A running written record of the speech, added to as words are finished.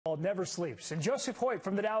Never sleeps. And Joseph Hoyt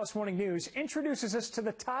from the Dallas Morning News introduces us to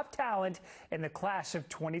the top talent in the class of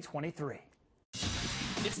 2023.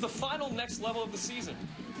 It's the final next level of the season.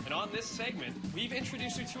 And on this segment, we've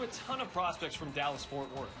introduced you to a ton of prospects from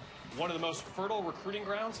Dallas-Fort Worth, one of the most fertile recruiting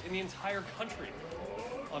grounds in the entire country.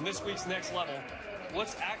 On this week's Next Level,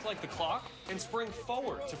 let's act like the clock and spring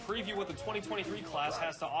forward to preview what the 2023 class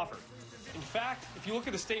has to offer. In fact, if you look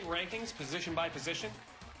at the state rankings position by position,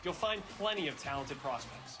 you'll find plenty of talented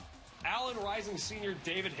prospects. Allen Rising senior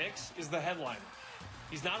David Hicks is the headliner.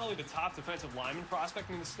 He's not only the top defensive lineman prospect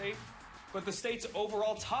in the state, but the state's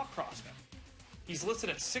overall top prospect. He's listed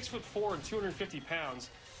at 6'4" and 250 pounds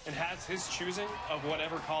and has his choosing of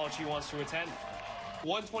whatever college he wants to attend.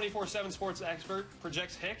 One 24/7 Sports expert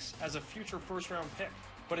projects Hicks as a future first-round pick,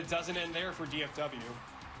 but it doesn't end there for DFW.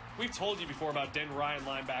 We've told you before about Denton Ryan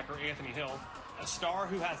linebacker Anthony Hill, a star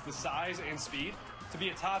who has the size and speed to be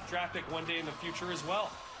a top draft pick one day in the future as well.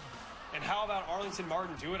 And how about Arlington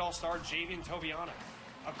Martin do-it all-star Javian Toviano,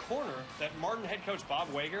 a corner that Martin head coach Bob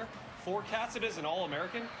Wager forecasted as an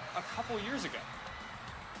All-American a couple years ago.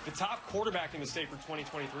 The top quarterback in the state for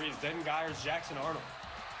 2023 is Denton Geyer's Jackson Arnold,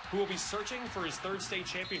 who will be searching for his third state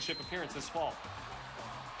championship appearance this fall.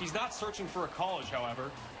 He's not searching for a college,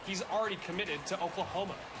 however. He's already committed to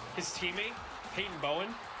Oklahoma. His teammate, Peyton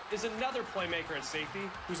Bowen, is another playmaker at safety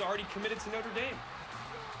who's already committed to Notre Dame.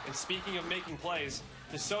 And speaking of making plays,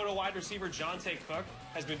 DeSoto wide receiver Jonte Cook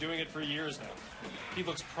has been doing it for years now. He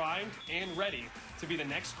looks primed and ready to be the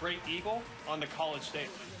next great Eagle on the college stage.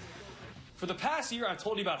 For the past year, I've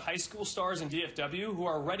told you about high school stars in DFW who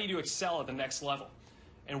are ready to excel at the next level.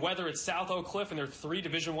 And whether it's South Oak Cliff and their 3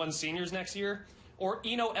 Division I seniors next year, or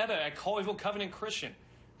Eno Eva at Colleyville Covenant Christian,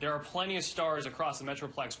 there are plenty of stars across the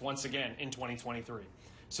Metroplex once again in 2023.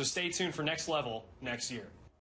 So stay tuned for Next Level next year.